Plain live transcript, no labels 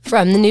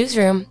From the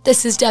newsroom,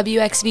 this is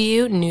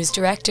WXVU News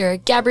Director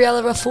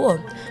Gabriella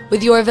Raful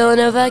with your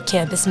Villanova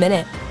Campus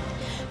Minute.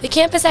 The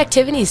campus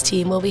activities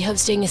team will be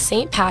hosting a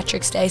St.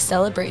 Patrick's Day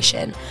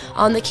celebration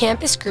on the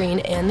campus green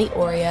and the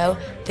Oreo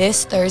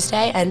this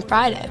Thursday and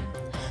Friday.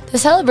 The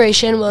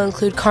celebration will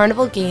include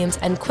carnival games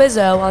and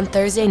Quizzo on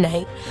Thursday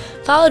night,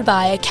 followed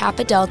by a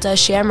Kappa Delta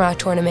Shamrock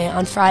tournament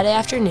on Friday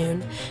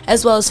afternoon,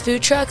 as well as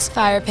food trucks,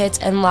 fire pits,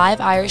 and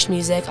live Irish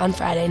music on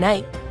Friday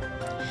night.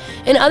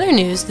 In other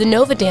news, the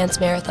Nova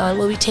Dance Marathon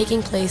will be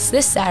taking place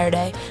this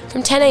Saturday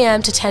from 10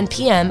 a.m. to 10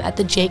 p.m. at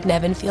the Jake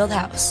Nevin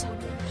Fieldhouse.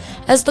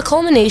 As the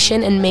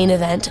culmination and main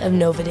event of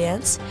Nova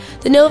Dance,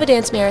 the Nova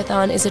Dance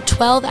Marathon is a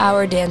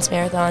 12-hour dance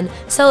marathon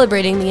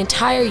celebrating the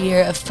entire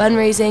year of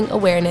fundraising,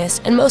 awareness,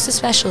 and most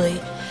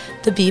especially,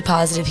 the Be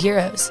Positive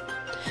heroes.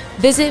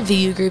 Visit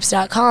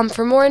vugroups.com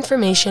for more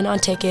information on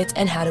tickets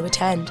and how to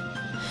attend.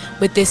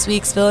 With this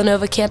week's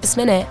Villanova Campus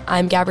Minute,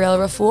 I'm Gabriella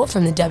Raful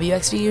from the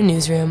WXVU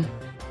Newsroom.